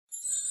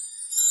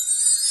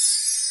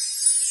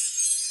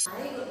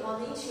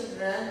morning,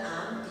 children.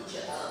 I'm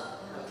Teacher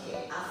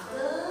Okay,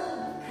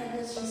 after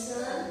previous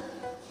lesson,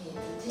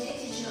 today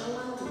Teacher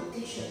want to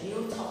teach a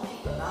new topic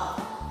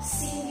about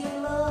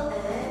singular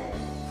and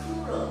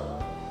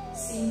plural.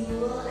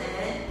 Singular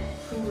and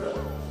plural.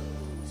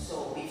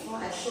 So before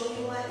I show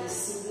you what is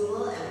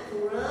singular and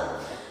plural,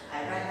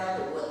 I write down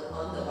the word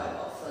on the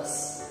whiteboard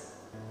first.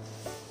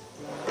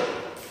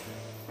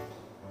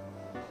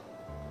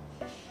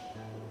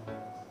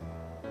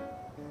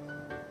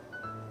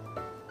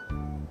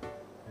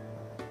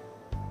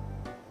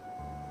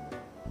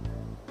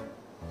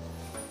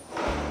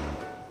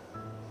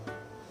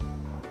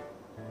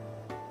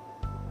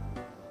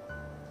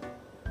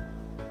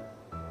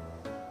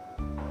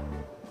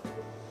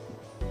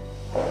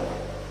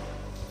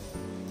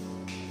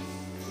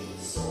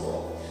 So,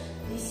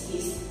 this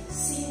is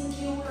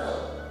singular,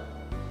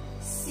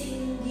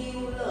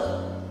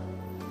 singular,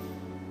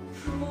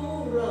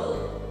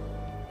 plural,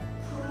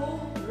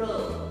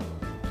 plural,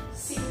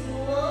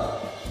 singular,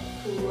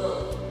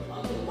 plural.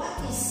 Okay, what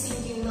is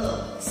singular?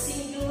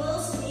 Singular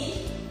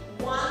means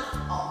one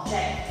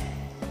object,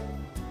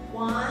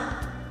 one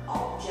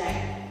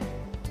object.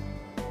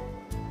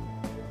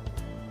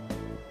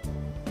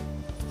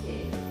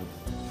 Okay,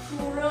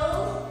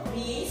 plural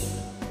means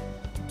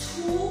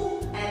two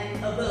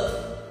and above,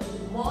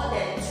 more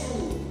than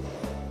two.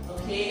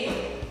 Okay,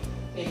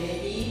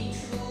 maybe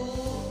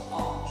two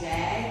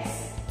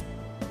objects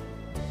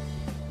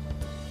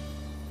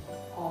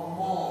or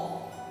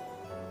more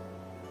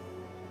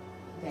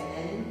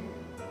than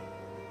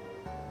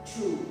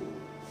two.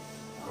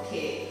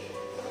 Okay,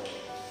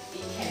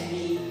 it can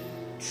be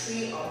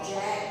 3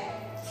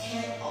 objects,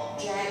 10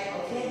 objects.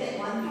 Okay, that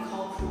one we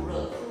call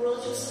plural. Plural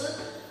就是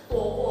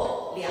多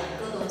过2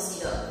个东西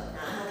的。它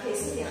可以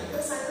是2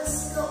个、3个、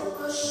4个、5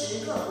个、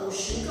10个、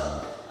50个。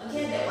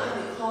Okay, that one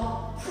we call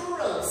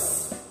plurals.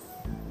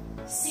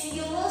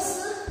 Singular 是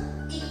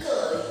一个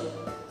而已。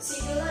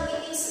Singular 一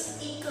定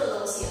是一个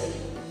东西而已，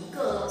一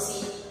个东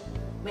西，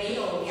没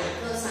有2个、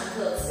3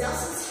个，只要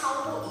是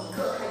超过1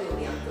个，还有2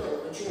个，我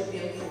们就会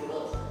变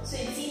plural。所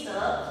以记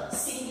得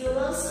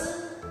singular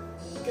是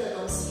一个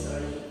东西而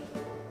已。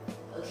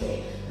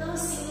OK， 那么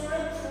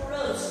singular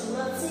plural 除了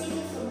这个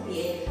分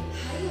别，还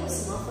有什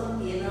么分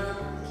别呢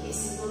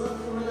？Singular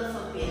plural 的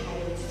分别还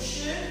有就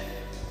是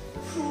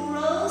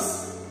plurals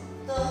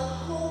的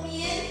后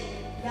面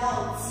要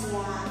加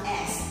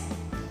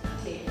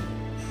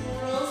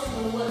s。OK，plurals 和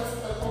words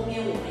的后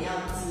面我们要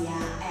加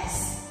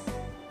s。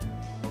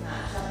那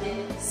这边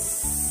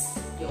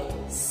有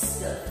s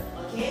的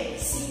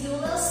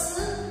 ，OK，singular 是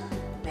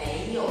没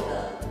有的。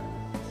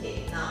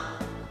OK，now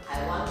I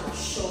want to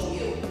show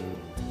you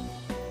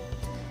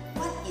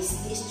what is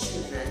this,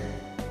 children?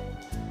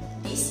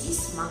 This is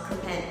marker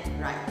pen,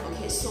 right?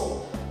 Okay,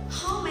 so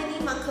how many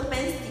marker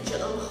pens did you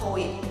hold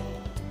it?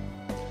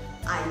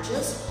 I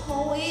just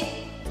hold it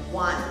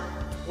one.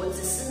 我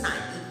只是拿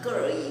一个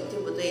而已，对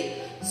不对？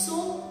 So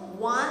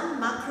one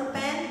marker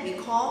pen we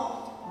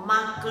call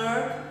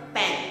marker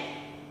pen.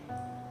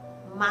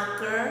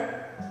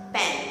 Marker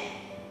pen.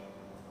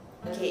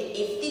 Okay,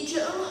 if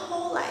teacher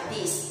hold like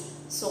this,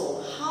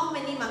 so how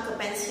many marker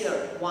pens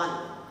here? 1,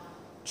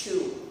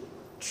 2,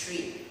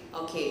 3.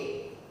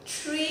 Okay,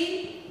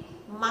 3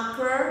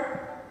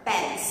 marker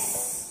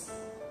pens.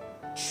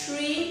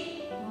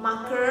 3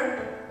 marker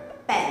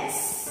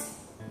pens.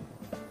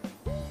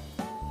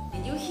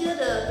 Did you hear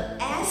the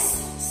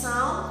S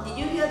sound? Did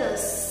you hear the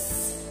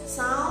S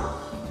sound?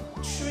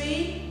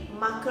 3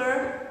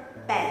 marker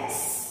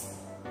pens.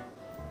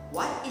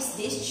 What is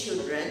this,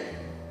 children?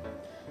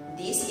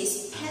 This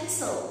is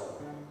pencil,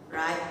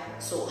 right?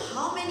 So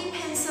how many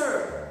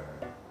pencil?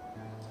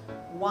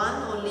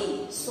 1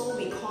 only. So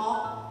we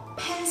call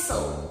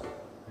pencil.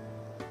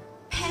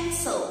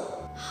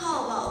 Pencil.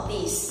 How about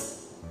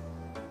this?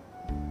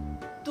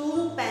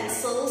 2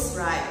 pencils,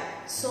 right?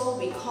 So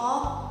we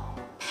call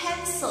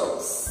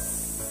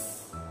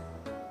pencils.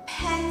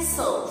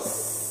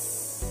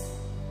 Pencils.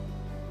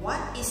 What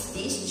is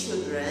this,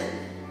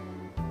 children?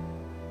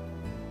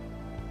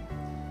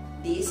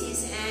 This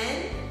is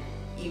an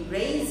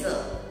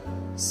eraser.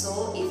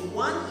 So if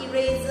 1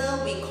 eraser,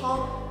 we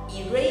call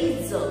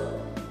eraser.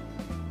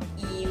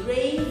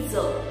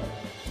 Eraser.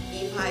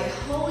 If I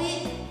hold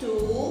it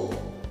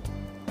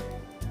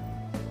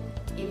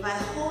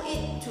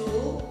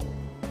to,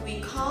 we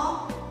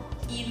call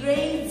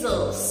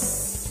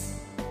erasers.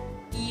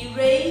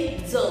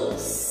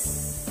 Erasers.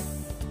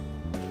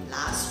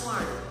 Last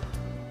one.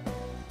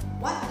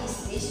 What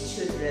is this,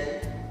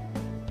 children?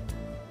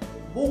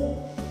 Book.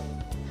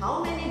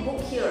 How many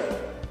book here?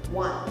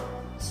 1.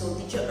 So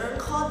teacher Ern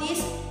call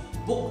this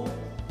book.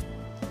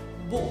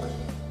 Book.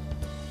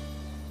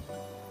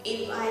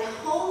 If I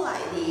hold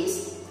like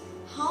this,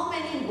 how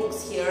many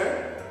books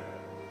here?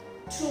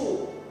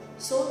 2.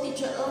 So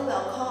teacher Ern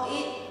will call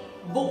it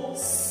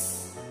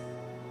books.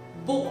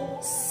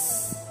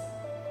 Books.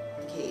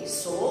 Okay,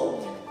 so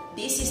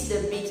this is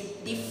the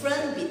big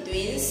difference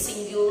between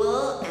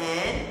singular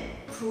and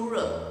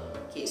plural.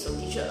 Okay, so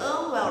teacher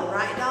Ern will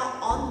write down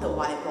on the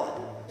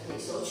whiteboard. Okay,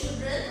 so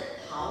children,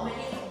 how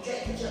many objects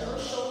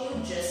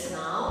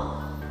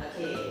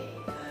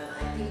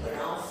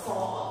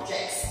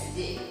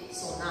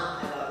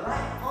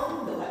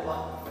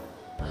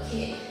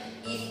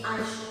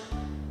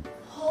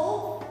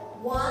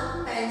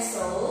one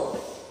pencil,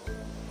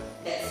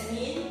 that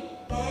means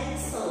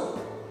pencil.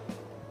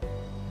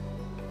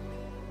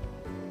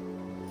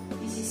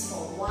 This is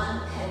for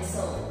one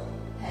pencil,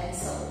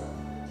 pencil.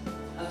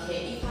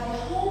 Okay, if I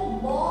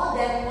hold more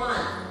than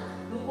one,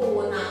 如果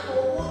我拿多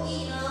过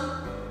一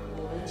呢，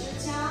我们就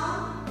叫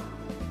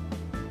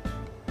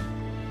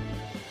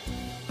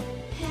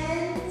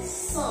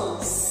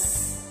pencils.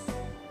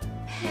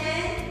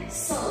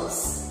 Pencils.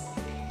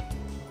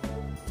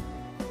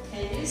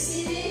 Can you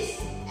see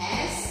this?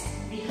 S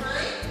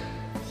behind.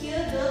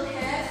 Here don't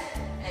have,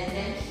 and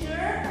then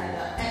here I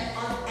will add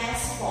on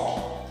S for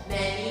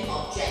many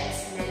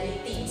objects, many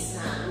things.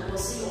 如果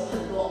是有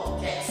很多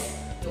objects，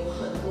 有很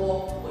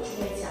多，我就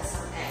会加上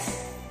S.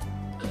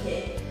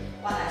 Okay,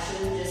 what I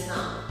showed you just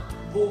now,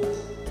 book.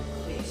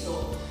 Okay, so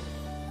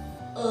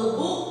a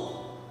book,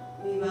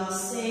 we will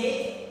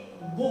say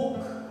book.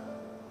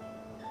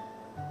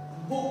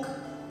 Book.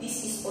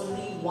 This is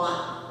only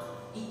one.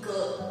 一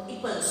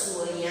本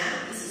书而已啊。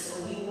This is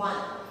only one.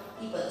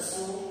 一本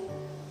书。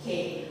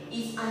Okay.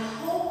 If I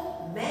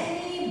hold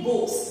many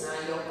books, now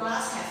your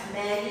class have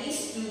many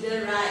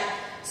students, right?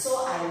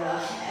 So I will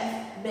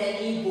have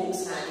many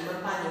books. 你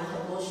们班有很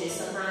多学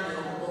生啊，你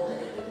有很多朋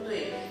友，对不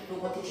对？如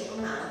果 teacher 不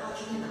拿的话，就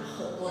会拿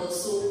很多的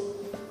书。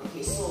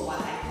Okay. So what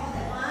I call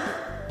that one?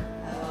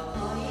 I will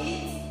call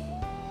it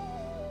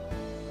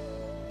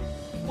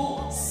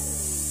books.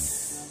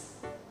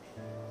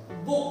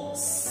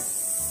 Books.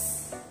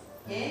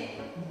 Okay,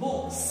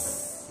 books.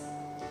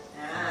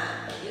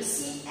 You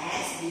see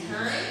S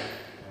behind?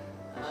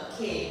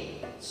 Okay,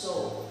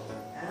 so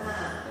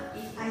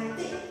if I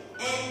take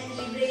an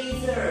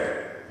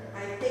eraser,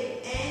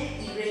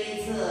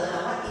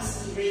 what is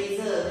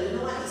eraser? Do you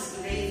know what is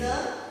eraser?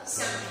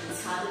 橡皮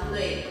擦，对不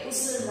对？不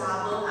是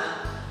rubber 啊。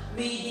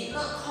We did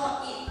not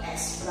call it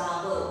as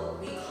rubber.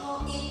 We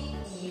call it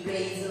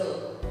eraser.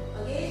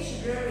 Okay,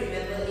 children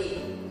remember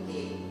it.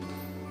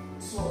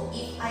 So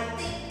if I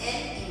take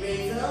an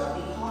eraser,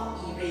 we call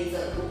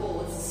eraser. 如果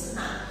我只是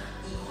拿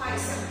一块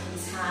橡皮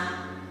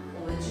擦，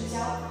我们就叫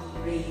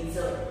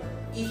eraser.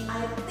 If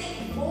I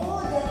take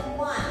more than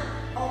one,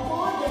 or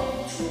more than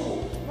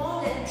two,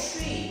 more than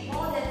three,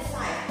 more than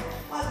five,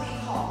 what we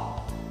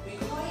call? We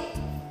call it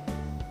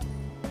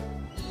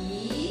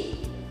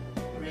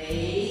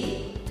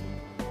erasers.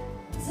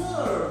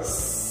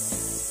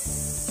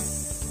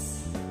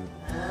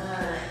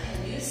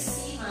 Can you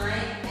see my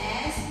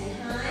S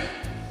behind?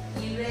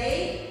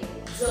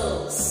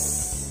 Erasers.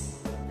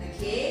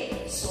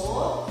 Okay,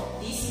 so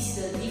this is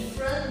the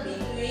difference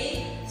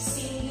between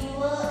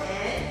singular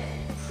and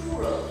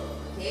plural.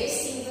 Okay,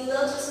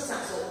 singular 就是讲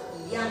说一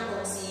样东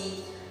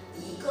西，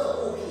一个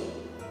物品。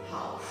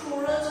好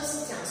 ，plural 就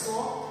是讲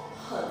说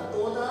很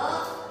多的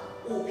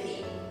物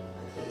品。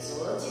OK，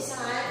 所以接下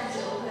来就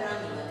会让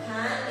你们看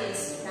练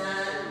习单。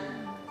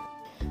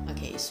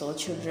Okay, so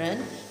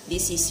children,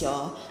 this is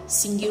your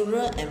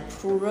singular and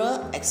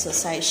plural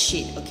exercise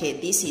sheet. Okay,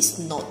 this is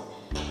note.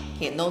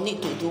 Okay, no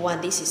need to do one.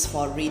 This is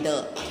for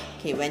reader.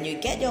 Okay, when you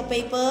get your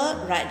paper,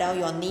 write down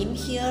your name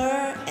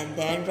here and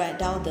then write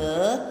down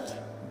the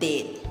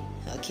date.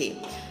 Okay,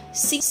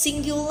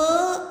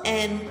 singular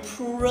and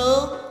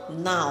plural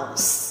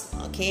nouns.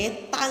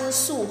 Okay, 单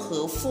数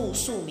和复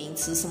数名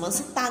词。什么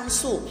是单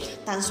数？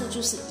单数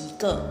就是一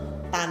个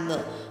单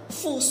的，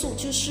复数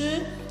就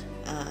是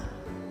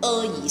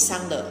2以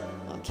上的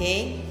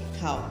 ，OK，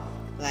 好，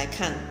来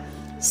看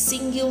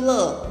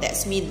singular， that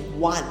means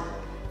one，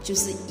 就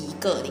是一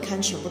个，你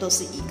看全部都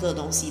是一个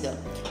东西的。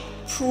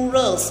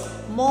Plurals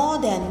more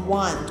than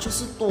one， 就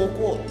是多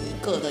过一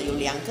个的，有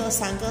2个、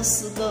3个、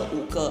4个、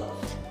5个。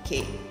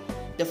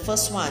OK，the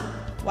first one，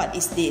 what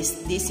is this?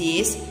 This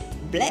is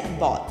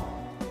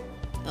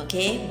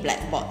blackboard。OK，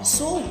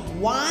 blackboard。So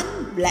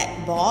one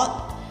blackboard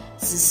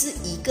只是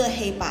一个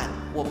黑板，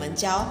我们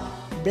叫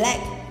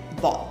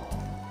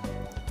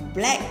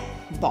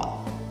blackboard。Blackboard.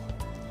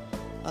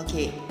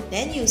 Okay,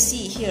 then you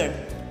see here,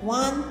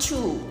 1,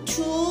 2,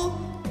 2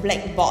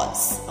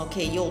 blackboards.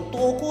 Okay, 有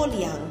多过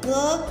2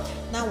个，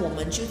那我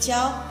们就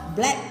叫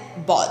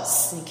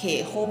blackboards.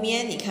 Okay, 后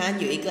面你看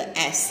有一个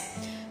S，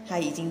 它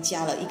已经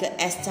加了一个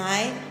S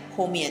在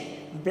后面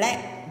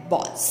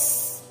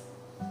blackboards.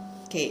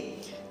 Okay,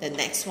 the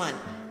next one,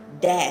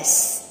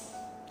 desk.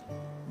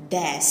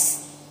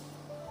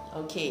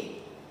 Okay,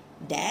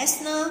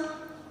 desk 呢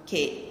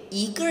 ，Okay，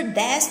 一个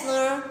desk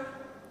呢，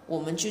我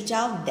们就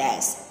叫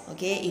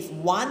desk。Okay, if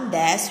one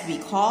desk we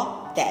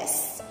call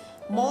desk.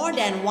 More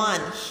than one,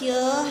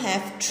 here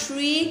have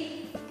 3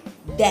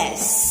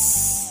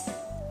 desks.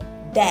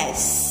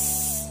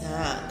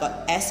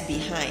 Got S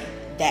behind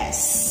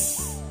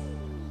desk.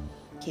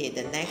 Okay,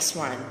 the next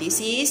one.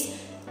 This is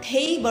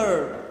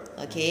table.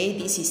 Okay,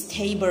 this is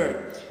table.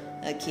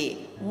 Okay,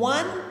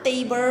 one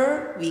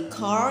table we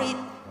call it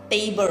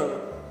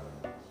table.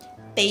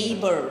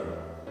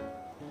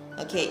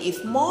 Okay,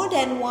 if more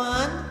than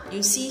one,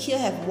 you see here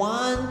have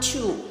 1,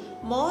 2.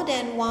 More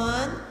than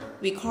one,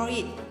 we call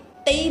it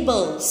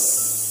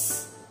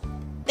tables.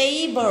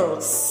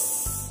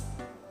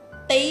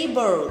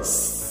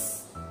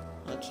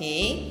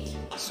 Okay,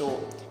 so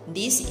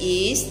this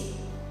is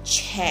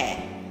chair.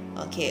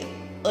 Okay,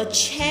 a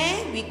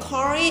chair we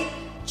call it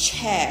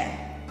chair.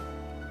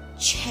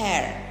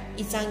 Chair，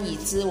 一张椅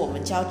子我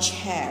们叫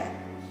chair.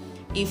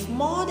 If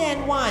more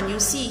than one, you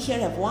see here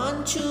have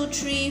 1, 2,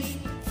 3,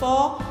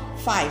 4,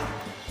 5.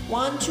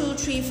 1, 2,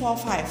 3, 4,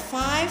 5.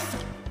 5.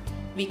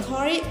 We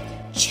call it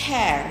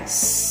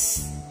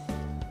chairs.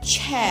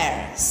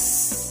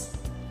 Chairs.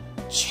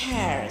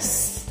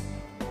 Chairs.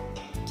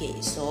 Okay,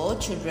 so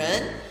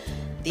children,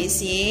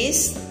 this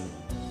is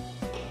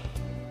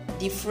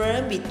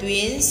difference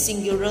between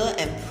singular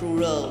and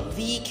plural.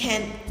 We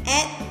can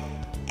add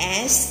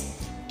s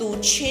to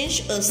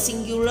change a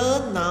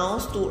singular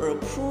noun to a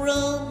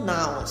plural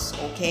noun.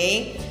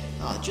 OK，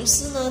 就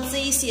是呢这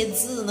一些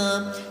字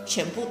呢，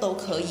全部都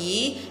可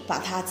以把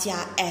它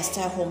加 s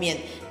在后面。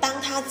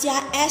当它加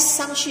s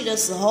上去的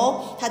时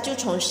候，它就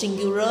从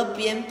singular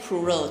变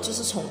plural， 就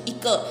是从一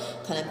个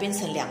可能变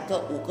成2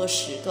个、5个、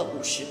10个、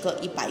50个、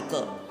100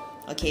个。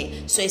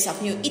OK， 所以小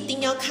朋友一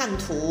定要看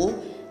图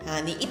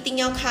你一定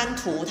要看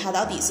图，它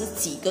到底是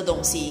几个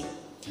东西。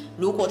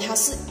如果它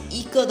是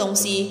一个东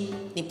西，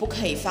你不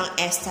可以放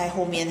s 在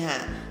后面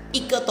一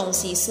个东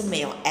西是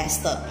没有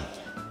s 的，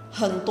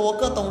很多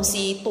个东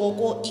西多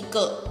过一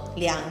个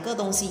，2个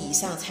东西以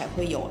上才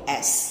会有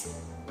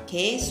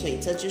s。OK， 所以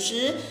这就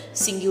是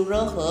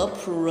singular 和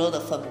plural 的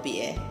分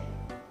别。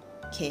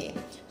Okay,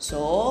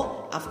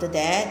 so after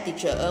that,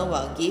 Teacher Ng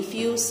will give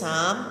you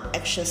some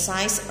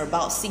exercise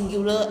about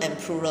singular and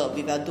plural.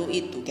 We will do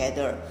it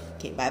together.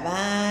 Okay, bye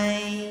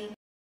bye.